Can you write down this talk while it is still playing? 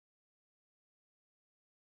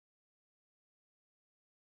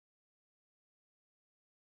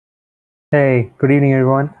Hey, good evening,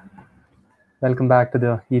 everyone. Welcome back to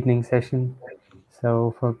the evening session.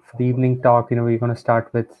 So, for the evening talk, we're going to start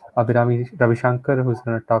with Abirami Ravishankar, who's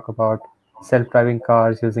going to talk about self-driving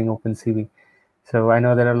cars using Opencv. So, I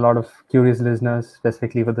know there are a lot of curious listeners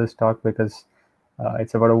specifically for this talk because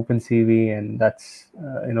it's about Opencv, and that's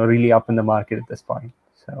really up in the market at this point.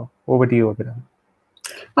 So, over to you, Abirami.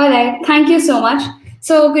 All right, thank you so much.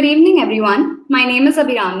 So, good evening, everyone. My name is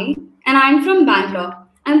Abirami, and I'm from Bangalore.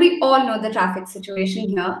 And we all know the traffic situation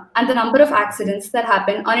here and the number of accidents that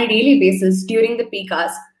happen on a daily basis during the peak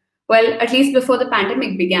hours. Well, at least before the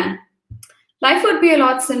pandemic began. Life would be a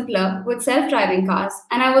lot simpler with self driving cars,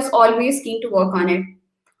 and I was always keen to work on it.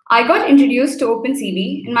 I got introduced to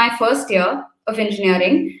OpenCV in my first year of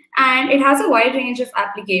engineering, and it has a wide range of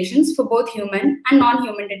applications for both human and non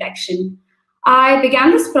human detection. I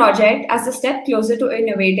began this project as a step closer to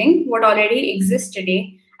innovating what already exists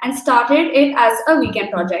today and started it as a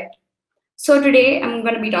weekend project. So, today I'm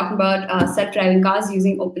going to be talking about self driving cars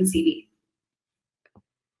using OpenCV.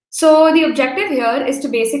 So, the objective here is to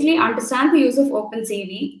basically understand the use of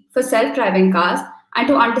OpenCV for self driving cars and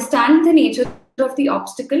to understand the nature of the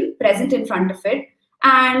obstacle present in front of it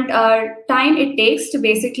and time it takes to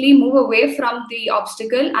basically move away from the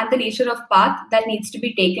obstacle and the nature of path that needs to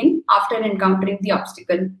be taken after encountering the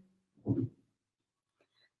obstacle.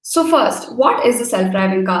 So, first, what is a self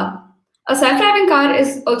driving car? A self driving car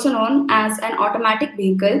is also known as an automatic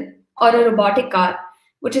vehicle or a robotic car,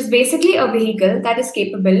 which is basically a vehicle that is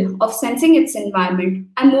capable of sensing its environment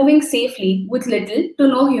and moving safely with little to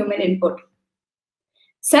no human input.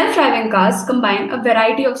 Self driving cars combine a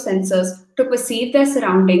variety of sensors to perceive their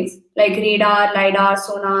surroundings, like radar, LiDAR,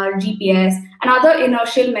 sonar, GPS, and other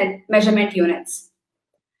inertial measurement units.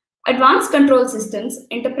 Advanced control systems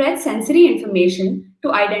interpret sensory information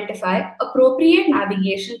to identify appropriate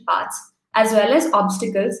navigation paths as well as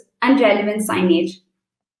obstacles and relevant signage.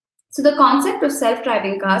 So, the concept of self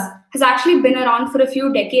driving cars has actually been around for a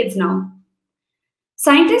few decades now.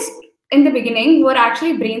 Scientists in the beginning were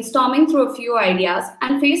actually brainstorming through a few ideas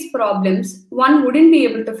and faced problems one wouldn't be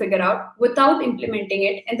able to figure out without implementing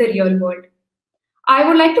it in the real world. I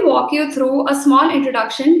would like to walk you through a small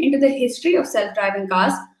introduction into the history of self driving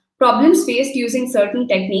cars, problems faced using certain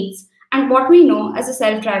techniques, and what we know as a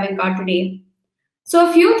self driving car today. So,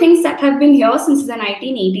 a few things that have been here since the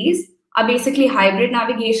 1980s are basically hybrid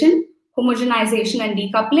navigation, homogenization and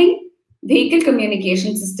decoupling, vehicle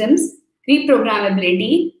communication systems,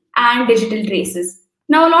 reprogrammability, and digital traces.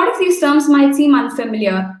 Now, a lot of these terms might seem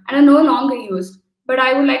unfamiliar and are no longer used, but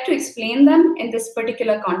I would like to explain them in this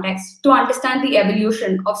particular context to understand the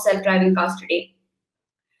evolution of self driving cars today.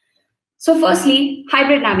 So, firstly,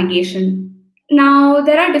 hybrid navigation. Now,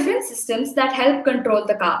 there are different systems that help control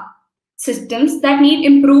the car. Systems that need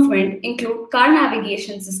improvement include car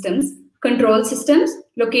navigation systems, control systems,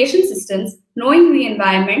 location systems, knowing the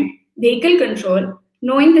environment, vehicle control,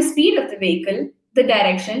 knowing the speed of the vehicle, the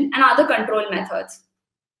direction, and other control methods.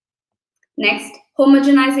 Next,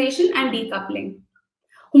 homogenization and decoupling.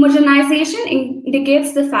 Homogenization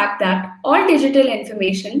indicates the fact that all digital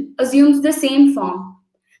information assumes the same form.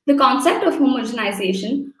 The concept of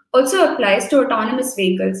homogenization also applies to autonomous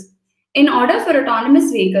vehicles. In order for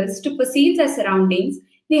autonomous vehicles to perceive their surroundings,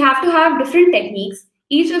 they have to have different techniques,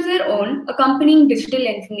 each of their own, accompanying digital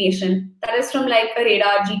information, that is from like a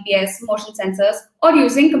radar, GPS, motion sensors, or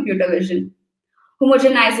using computer vision.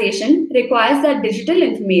 Homogenization requires that digital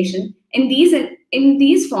information in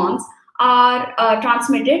these forms are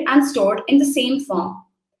transmitted and stored in the same form.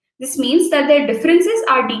 This means that their differences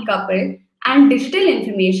are decoupled and digital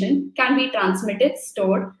information can be transmitted,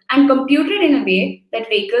 stored, and computed in a way that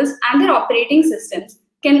vehicles and their operating systems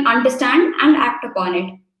can understand and act upon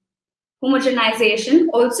it. Homogenization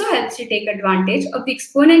also helps to take advantage of the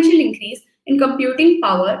exponential increase in computing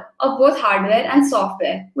power of both hardware and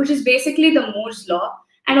software, which is basically the Moore's law,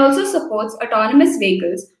 and also supports autonomous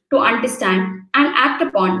vehicles to understand and act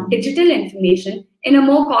upon digital information in a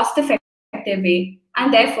more cost-effective way,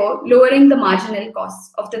 and therefore lowering the marginal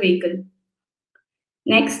costs of the vehicle.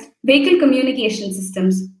 Next, vehicle communication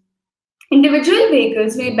systems. Individual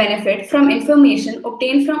vehicles may benefit from information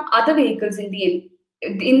obtained from other vehicles in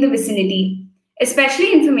the vicinity,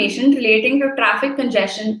 especially information relating to traffic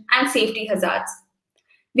congestion and safety hazards.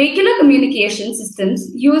 Vehicular communication systems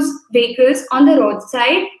use vehicles on the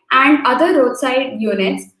roadside and other roadside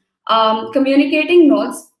units communicating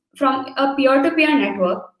nodes from a peer-to-peer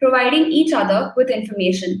network, providing each other with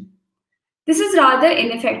information. This is rather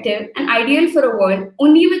ineffective and ideal for a world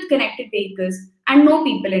only with connected vehicles and no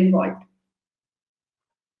people involved.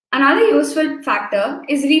 Another useful factor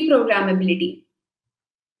is reprogrammability.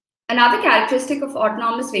 Another characteristic of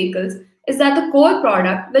autonomous vehicles is that the core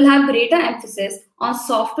product will have greater emphasis on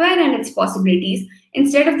software and its possibilities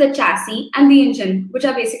instead of the chassis and the engine, which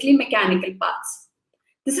are basically mechanical parts.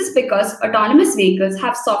 This is because autonomous vehicles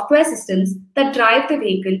have software systems that drive the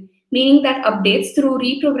vehicle, meaning that updates through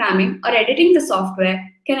reprogramming or editing the software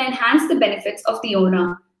can enhance the benefits of the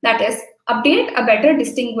owner. That is, update a better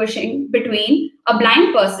distinguishing between a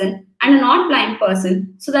blind person and a not blind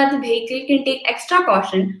person so that the vehicle can take extra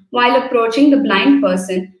caution while approaching the blind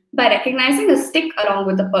person by recognizing a stick along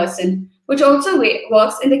with the person, which also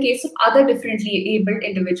works in the case of other differently abled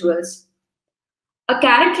individuals. A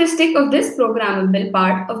characteristic of this programmable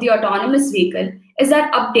part of the autonomous vehicle is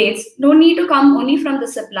that updates don't need to come only from the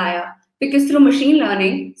supplier, because through machine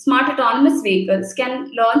learning, smart autonomous vehicles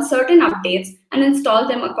can learn certain updates and install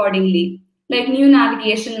them accordingly, like new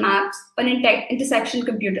navigation maps or intersection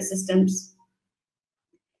computer systems.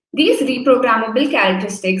 These reprogrammable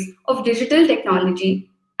characteristics of digital technology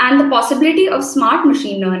and the possibility of smart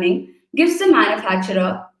machine learning gives the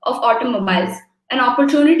manufacturer of automobiles an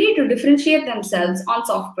opportunity to differentiate themselves on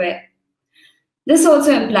software. This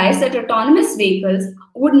also implies that autonomous vehicles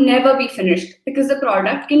would never be finished because the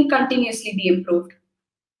product can continuously be improved.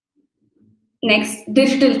 Next,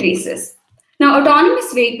 digital traces. Now,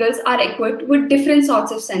 autonomous vehicles are equipped with different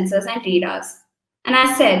sorts of sensors and radars. And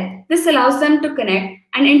as said, this allows them to connect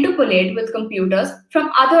and interpolate with computers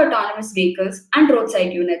from other autonomous vehicles and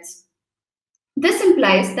roadside units. This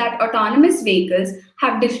implies that autonomous vehicles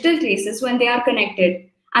have digital traces when they are connected,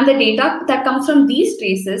 and the data that comes from these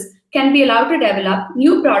traces can be allowed to develop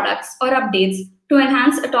new products or updates to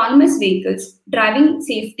enhance autonomous vehicles driving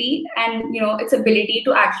safety and its ability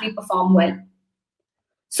to actually perform well.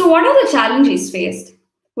 So what are the challenges faced?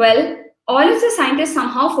 Well, all of the scientists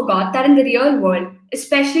somehow forgot that in the real world,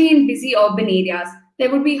 especially in busy urban areas, there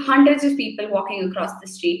would be hundreds of people walking across the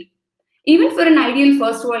street. Even for an ideal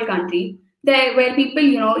first world country, where people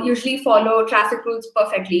usually follow traffic rules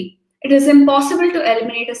perfectly, it is impossible to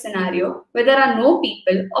eliminate a scenario where there are no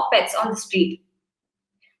people or pets on the street.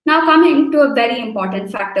 Now coming to a very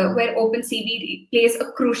important factor where Opencv plays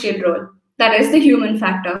a crucial role, that is the human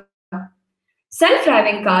factor.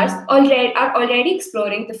 Self-driving cars are already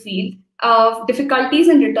exploring the field of difficulties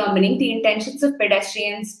in determining the intentions of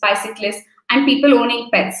pedestrians, bicyclists, and people owning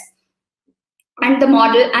pets, and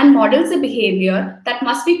models the behavior that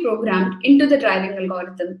must be programmed into the driving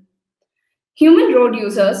algorithm. Human road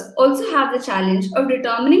users also have the challenge of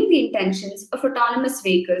determining the intentions of autonomous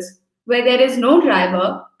vehicles, where there is no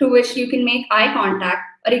driver to which you can make eye contact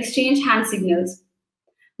or exchange hand signals.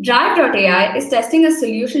 Drive.ai is testing a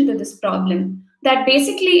solution to this problem that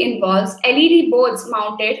basically involves LED boards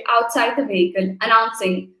mounted outside the vehicle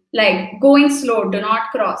announcing, like, going slow, do not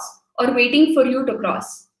cross, or waiting for you to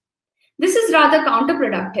cross. This is rather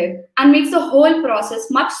counterproductive and makes the whole process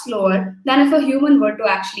much slower than if a human were to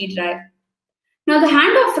actually drive. Now, the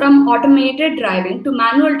handoff from automated driving to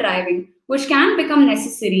manual driving, which can become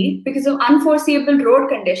necessary because of unforeseeable road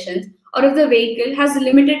conditions or if the vehicle has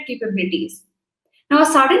limited capabilities. Now, a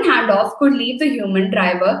sudden handoff could leave the human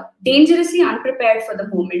driver dangerously unprepared for the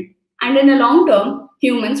moment, and in the long term,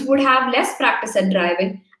 humans would have less practice at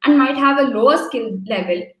driving and might have a lower skill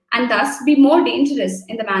level and thus be more dangerous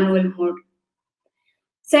in the manual mode.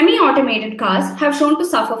 Semi-automated cars have shown to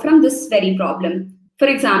suffer from this very problem. For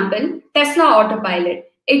example, Tesla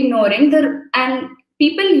Autopilot, and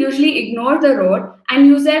people usually ignore the road and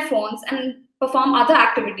use their phones and perform other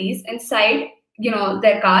activities inside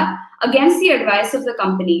their car against the advice of the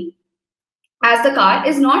company, as the car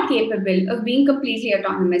is not capable of being completely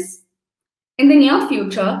autonomous. In the near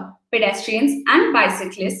future, pedestrians and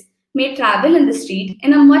bicyclists may travel in the street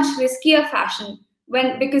in a much riskier fashion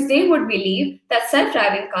because they would believe that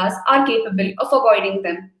self-driving cars are capable of avoiding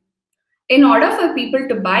them. In order for people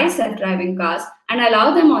to buy self-driving cars and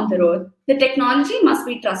allow them on the road, the technology must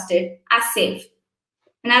be trusted as safe.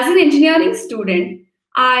 And as an engineering student,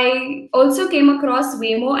 I also came across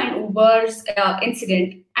Waymo and Uber's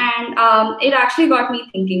incident, and it actually got me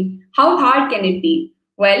thinking, how hard can it be?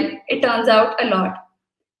 Well, it turns out a lot.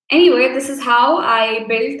 Anyway, this is how I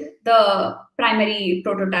built the primary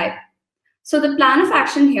prototype. So the plan of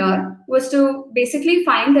action here was to basically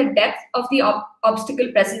find the depth of the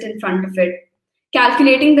obstacle present in front of it,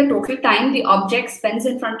 calculating the total time the object spends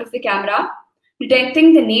in front of the camera,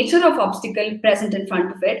 detecting the nature of obstacle present in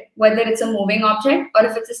front of it, whether it's a moving object or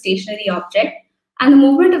if it's a stationary object, and the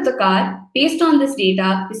movement of the car based on this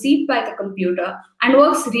data received by the computer and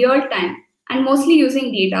works real time and mostly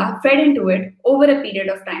using data fed into it over a period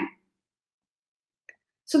of time.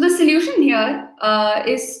 So the solution here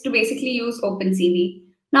is to basically use Opencv.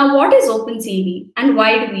 Now, what is Opencv and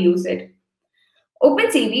why do we use it?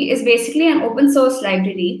 Opencv is basically an open source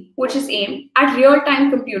library which is aimed at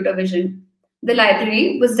real-time computer vision. The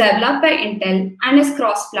library was developed by Intel and is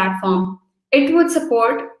cross-platform. It would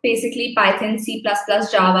support basically Python, C++,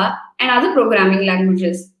 Java, and other programming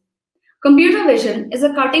languages. Computer vision is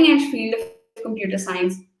a cutting-edge field of computer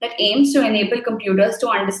science that aims to enable computers to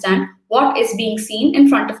understand what is being seen in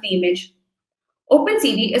front of the image.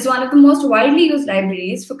 Opencv is one of the most widely used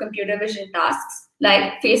libraries for computer vision tasks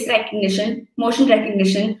like face recognition, motion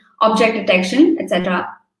recognition, object detection, etc.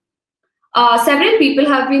 Several people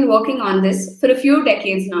have been working on this for a few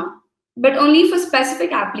decades now, but only for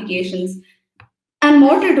specific applications and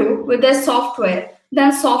more to do with their software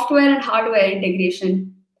than software and hardware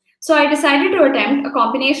integration. So I decided to attempt a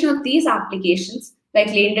combination of these applications like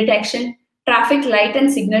lane detection, traffic light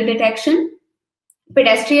and signal detection,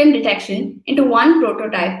 pedestrian detection into one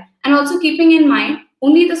prototype, and also keeping in mind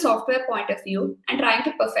only the software point of view and trying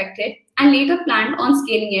to perfect it, and later planned on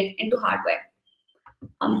scaling it into hardware.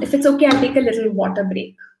 If it's okay, I'll take a little water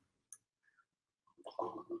break.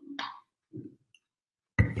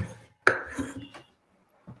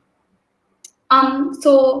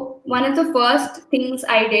 So one of the first things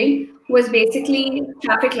I did was basically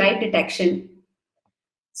traffic light detection.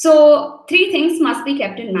 So 3 things must be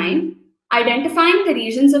kept in mind: identifying the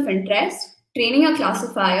regions of interest, training a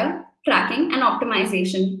classifier, tracking, and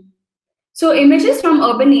optimization. So images from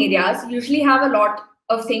urban areas usually have a lot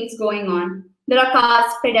of things going on. There are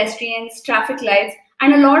cars, pedestrians, traffic lights,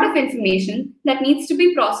 and a lot of information that needs to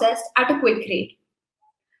be processed at a quick rate.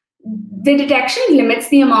 The detection limits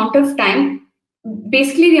the amount of time,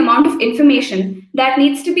 basically the amount of information that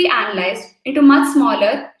needs to be analyzed into much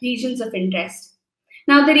smaller regions of interest.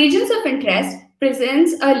 Now, the regions of interest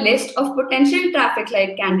presents a list of potential traffic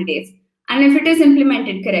light candidates, and if it is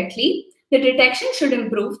implemented correctly, the detection should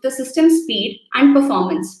improve the system's speed and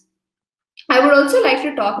performance. I would also like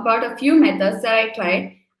to talk about a few methods that I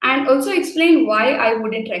tried and also explain why I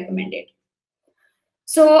wouldn't recommend it.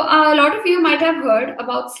 So a lot of you might have heard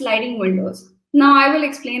about sliding windows. Now I will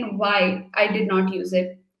explain why I did not use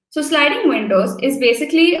it. So sliding windows is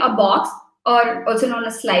basically a box, or also known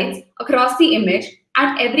as slides, across the image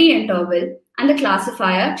at every interval, and the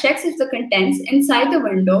classifier checks if the contents inside the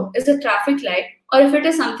window is a traffic light or if it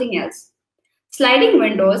is something else. Sliding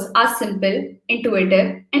windows are simple,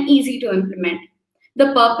 intuitive, and easy to implement.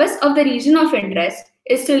 The purpose of the region of interest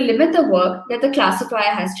is to limit the work that the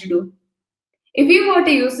classifier has to do. If we were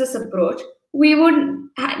to use this approach, we would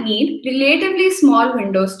need relatively small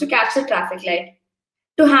windows to catch the traffic light.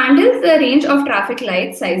 To handle the range of traffic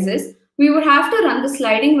light sizes, we would have to run the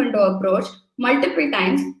sliding window approach multiple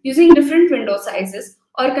times using different window sizes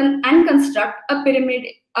and construct a pyramid,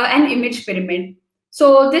 an image pyramid.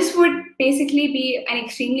 So this would basically be an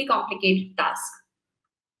extremely complicated task.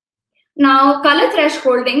 Now, color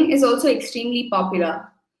thresholding is also extremely popular.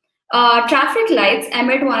 Traffic lights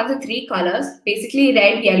emit one of the 3 colors, basically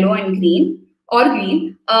red, yellow, and green, or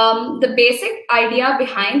green. The basic idea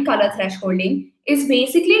behind color thresholding is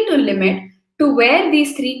basically to limit to where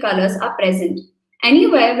these 3 colors are present.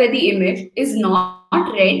 Anywhere where the image is not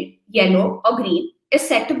red, yellow, or green is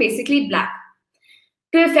set to basically black.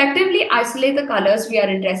 To effectively isolate the colors we are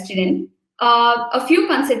interested in, a few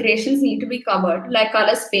considerations need to be covered, like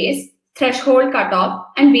color space, threshold cutoff,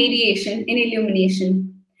 and variation in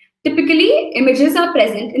illumination. Typically, images are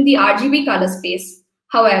present in the RGB color space.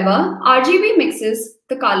 However, RGB mixes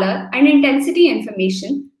the color and intensity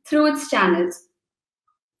information through its channels.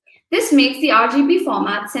 This makes the RGB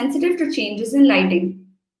format sensitive to changes in lighting.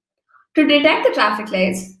 To detect the traffic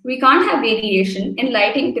lights, we can't have variation in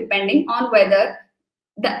lighting depending on whether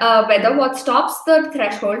what stops the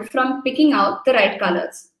threshold from picking out the right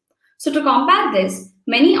colors. So to combat this,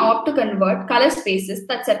 many opt to convert color spaces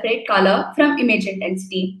that separate color from image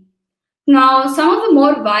intensity. Now, some of the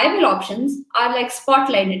more viable options are like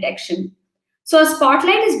spotlight detection. So a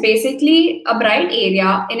spotlight is basically a bright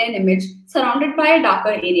area in an image surrounded by a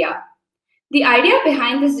darker area. The idea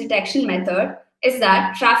behind this detection method is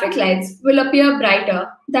that traffic lights will appear brighter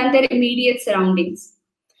than their immediate surroundings.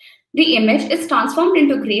 The image is transformed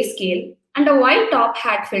into grayscale and a white top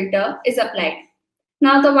hat filter is applied.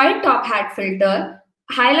 Now, the white top hat filter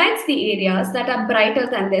highlights the areas that are brighter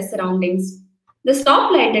than their surroundings. The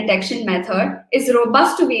stoplight detection method is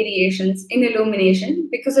robust to variations in illumination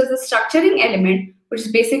because of the structuring element, which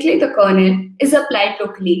is basically the kernel, is applied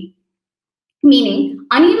locally, meaning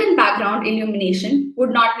uneven background illumination would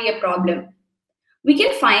not be a problem. We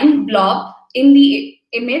can find blob in the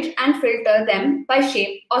image and filter them by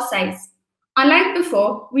shape or size. Unlike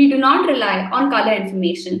before, we do not rely on color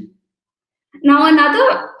information. Now,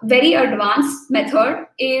 another very advanced method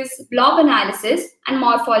is blob analysis and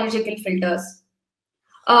morphological filters.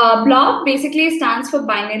 Blob basically stands for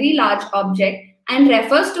binary large object and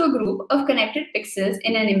refers to a group of connected pixels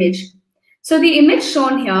in an image. So the image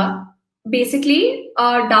shown here, basically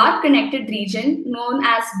a dark connected region known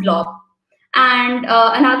as blob. And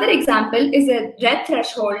another example is a red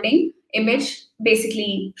thresholding image,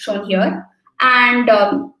 basically shown here. And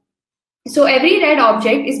so every red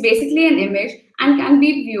object is basically an image and can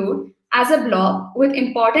be viewed as a blob with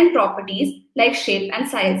important properties like shape and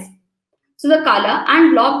size. So the color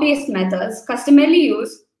and blob-based methods customarily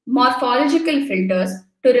use morphological filters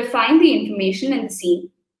to refine the information in the scene.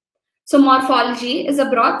 So morphology is a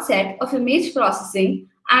broad set of image processing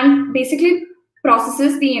and basically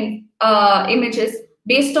processes the images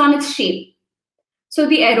based on its shape. So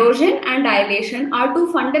the erosion and dilation are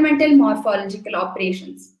two fundamental morphological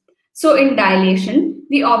operations. So in dilation,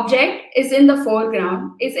 the object is in the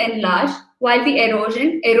foreground, is enlarged, while the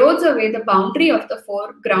erosion erodes away the boundary of the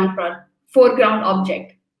foreground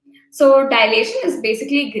object. So dilation is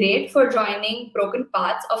basically great for joining broken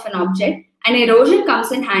parts of an object, and erosion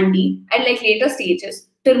comes in handy at later stages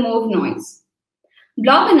to remove noise.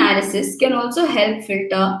 Blob analysis can also help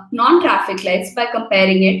filter non-traffic lights by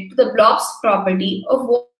comparing it to the blob's property of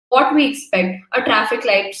what we expect a traffic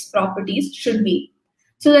light's properties should be.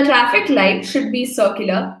 So the traffic light should be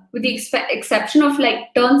circular with the exception of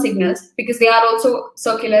turn signals, because they are also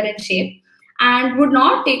circular in shape, and would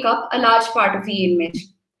not take up a large part of the image.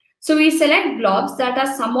 So we select blobs that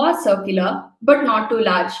are somewhat circular but not too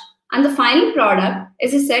large. And the final product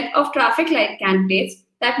is a set of traffic light candidates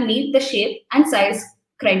that meet the shape and size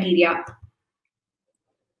criteria.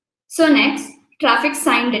 So next, traffic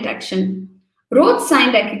sign detection. Road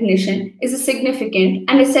sign recognition is a significant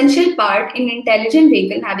and essential part in intelligent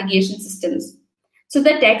vehicle navigation systems. So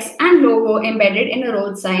the text and logo embedded in a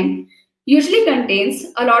road sign usually contains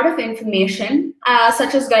a lot of information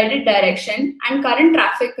such as guided direction and current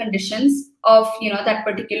traffic conditions of that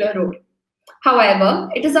particular road. However,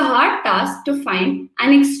 it is a hard task to find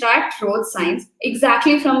and extract road signs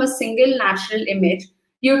exactly from a single natural image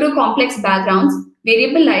due to complex backgrounds,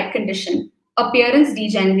 variable light condition, appearance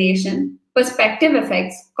degeneration, perspective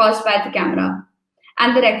effects caused by the camera.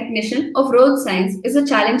 And the recognition of road signs is a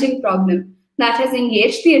challenging problem that has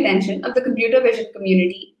engaged the attention of the computer vision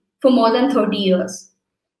community for more than 30 years.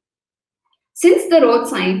 Since the road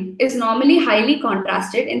sign is normally highly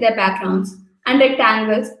contrasted in their backgrounds and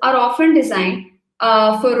rectangles are often designed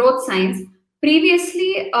for road signs,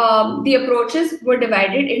 previously the approaches were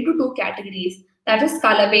divided into two categories, that is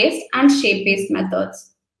color-based and shape-based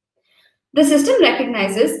methods. The system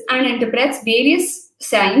recognizes and interprets various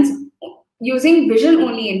signs using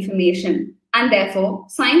vision-only information, and therefore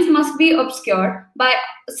signs must be obscured by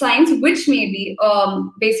signs which may be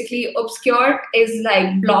basically obscured is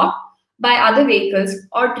blocked by other vehicles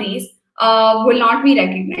or trees will not be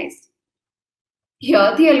recognized.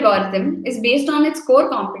 Here, the algorithm is based on its core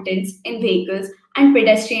competence in vehicles and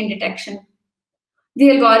pedestrian detection.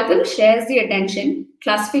 The algorithm shares the attention,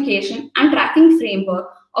 classification, and tracking framework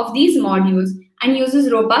of these modules and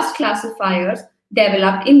uses robust classifiers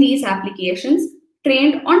developed in these applications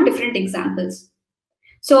trained on different examples.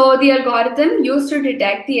 So the algorithm used to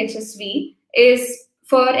detect the HSV is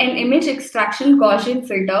for an image extraction Gaussian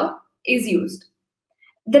filter is used.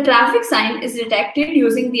 The traffic sign is detected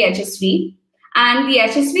using the HSV, and the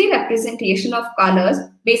HSV representation of colors,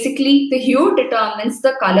 basically the hue determines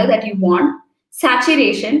the color that you want,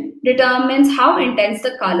 saturation determines how intense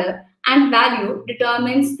the color, and value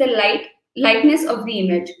determines the lightness of the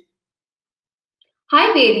image.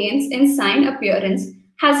 High variance in sign appearance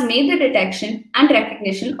has made the detection and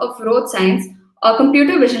recognition of road signs a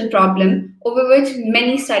computer vision problem over which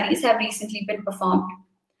many studies have recently been performed.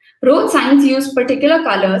 Road signs use particular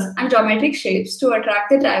colors and geometric shapes to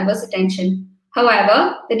attract the driver's attention.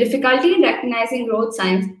 However, the difficulty in recognizing road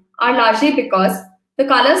signs are largely because the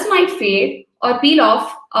colors might fade or peel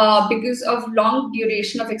off because of long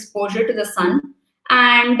duration of exposure to the sun,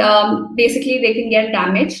 and basically they can get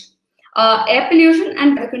damaged. Air pollution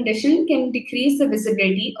and weather condition can decrease the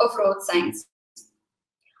visibility of road signs.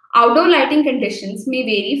 Outdoor lighting conditions may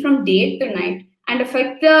vary from day to night and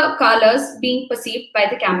affect the colors being perceived by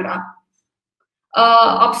the camera.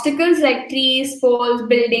 Obstacles like trees, poles,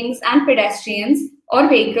 buildings, and pedestrians or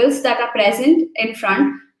vehicles that are present in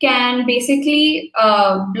front can basically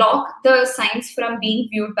block the signs from being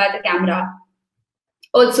viewed by the camera.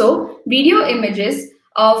 Also, video images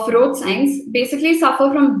of road signs basically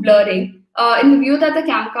suffer from blurring in the view that the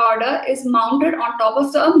camcorder is mounted on top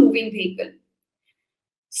of the moving vehicle.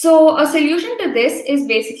 So a solution to this is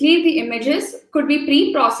basically the images could be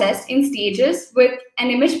pre-processed in stages with an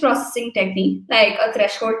image processing technique like a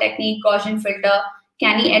threshold technique, Gaussian filter,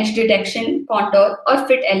 canny edge detection, contour, or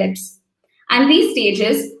fit ellipse. And these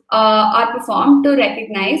stages are performed to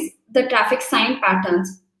recognize the traffic sign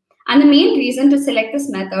patterns. And the main reason to select this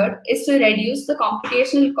method is to reduce the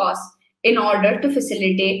computational cost in order to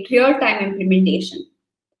facilitate real-time implementation.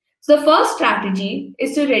 So the first strategy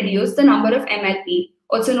is to reduce the number of MLP,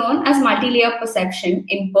 also known as multi-layer perception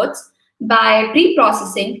inputs, by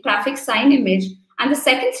pre-processing traffic sign image. And the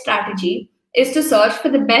second strategy is to search for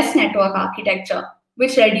the best network architecture,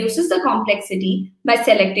 which reduces the complexity by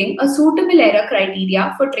selecting a suitable error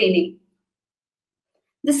criteria for training.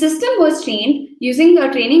 The system was trained using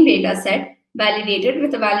a training data set validated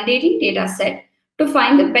with a validating data set to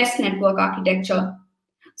find the best network architecture.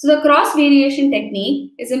 So the cross variation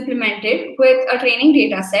technique is implemented with a training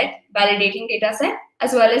data set, validating data set,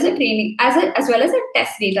 as well as a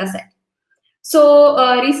test data set.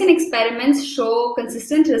 So recent experiments show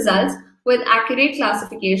consistent results with accurate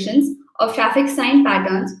classifications of traffic sign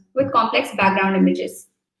patterns with complex background images.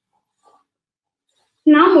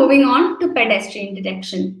 Now moving on to pedestrian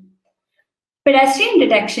detection. Pedestrian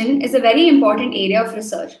detection is a very important area of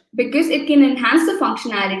research because it can enhance the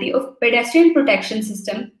functionality of pedestrian protection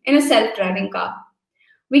system in a self-driving car.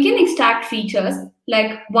 We can extract features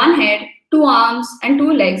like one head, two arms, and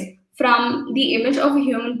two legs from the image of a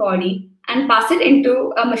human body and pass it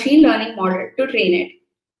into a machine learning model to train it.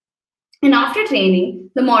 And after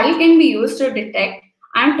training, the model can be used to detect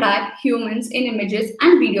and track humans in images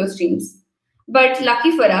and video streams. But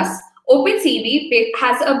lucky for us, Opencv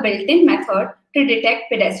has a built-in method to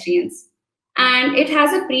detect pedestrians. And it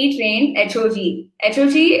has a pre-trained HOG.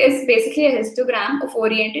 HOG is basically a histogram of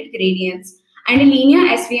oriented gradients and a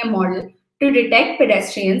linear SVM model to detect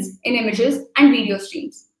pedestrians in images and video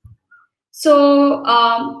streams. So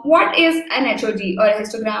what is an HOG or a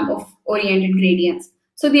histogram of oriented gradients?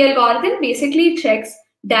 So the algorithm basically checks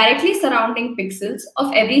directly surrounding pixels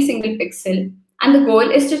of every single pixel, and the goal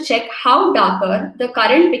is to check how darker the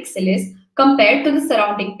current pixel is compared to the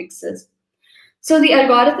surrounding pixels. So the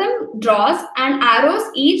algorithm draws and arrows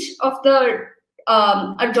each of the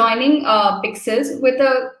adjoining pixels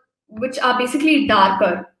which are basically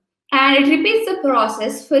darker, and it repeats the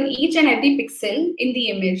process for each and every pixel in the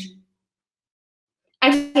image.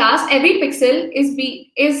 At last, every pixel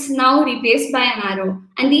is now replaced by an arrow,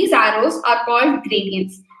 and these arrows are called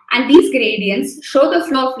gradients. And these gradients show the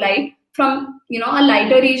flow of light from a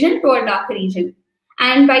lighter region to a darker region.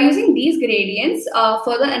 And by using these gradients,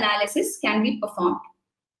 further analysis can be performed.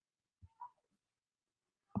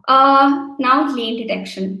 Now, lane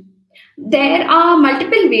detection. There are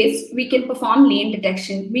multiple ways we can perform lane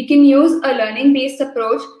detection. We can use a learning-based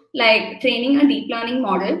approach like training a deep learning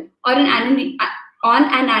model or on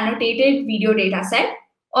an annotated video data set,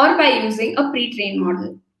 or by using a pre-trained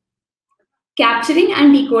model. Capturing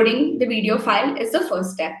and decoding the video file is the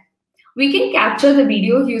first step. We can capture the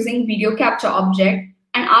video using video capture object,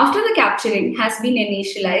 and after the capturing has been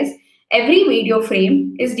initialized, every video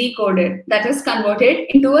frame is decoded, that is converted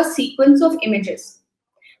into a sequence of images.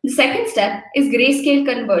 The second step is grayscale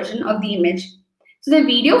conversion of the image. So the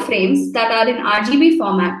video frames that are in RGB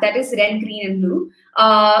format, that is red, green, and blue,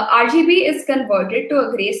 RGB is converted to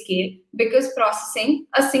a grayscale because processing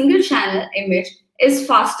a single channel image is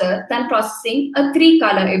faster than processing a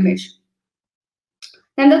 3-color image.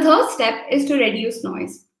 Then the third step is to reduce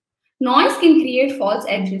noise. Noise can create false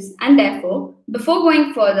edges, and therefore, before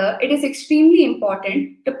going further, it is extremely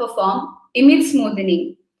important to perform image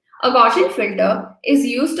smoothing. A Gaussian filter is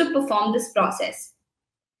used to perform this process.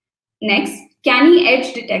 Next, canny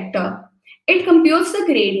edge detector. It computes the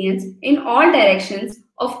gradients in all directions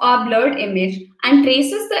of our blurred image and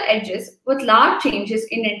traces the edges with large changes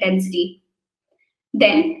in intensity.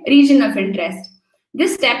 Then, region of interest.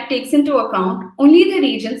 This step takes into account only the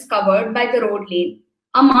regions covered by the road lane.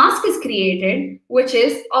 A mask is created which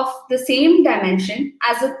is of the same dimension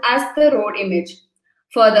as the road image.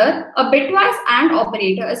 Further, a bitwise AND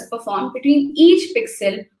operator is performed between each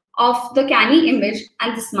pixel of the canny image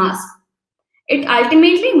and this mask. It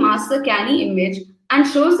ultimately masks the canny image and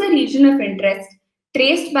shows the region of interest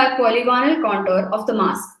traced by polygonal contour of the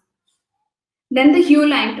mask. Then the hue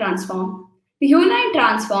line transform. The hue line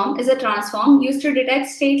transform is a transform used to detect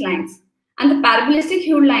straight lines, and the parabolic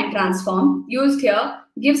hue line transform used here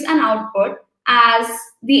gives an output as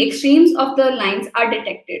the extremes of the lines are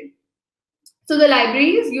detected. So the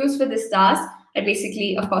libraries used for this task are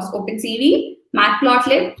basically, of course, Opencv,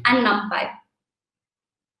 Matplotlib, and NumPy.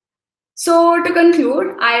 So, to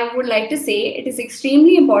conclude, I would like to say it is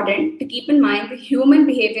extremely important to keep in mind the human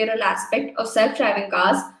behavioral aspect of self driving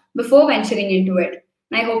cars before venturing into it.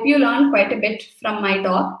 And I hope you learned quite a bit from my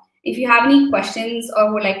talk. If you have any questions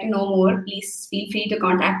or would like to know more, please feel free to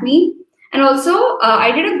contact me. And also,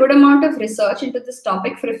 I did a good amount of research into this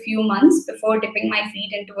topic for a few months before dipping my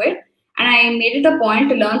feet into it. And I made it a point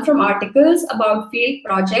to learn from articles about failed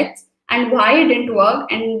projects and why it didn't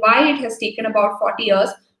work and why it has taken about 40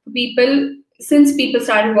 years people since people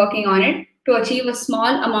started working on it to achieve a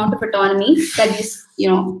small amount of autonomy that these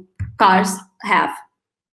cars have.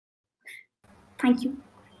 Thank you.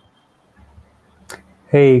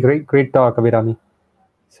 Hey, great talk, Abirami.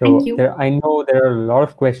 Thank So you. I know there are a lot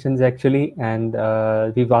of questions actually, and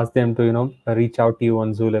we've asked them to reach out to you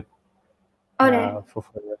on Zulip. All right.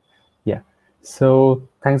 Yeah. So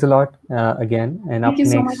thanks a lot again, and Thank up you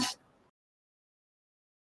so next much.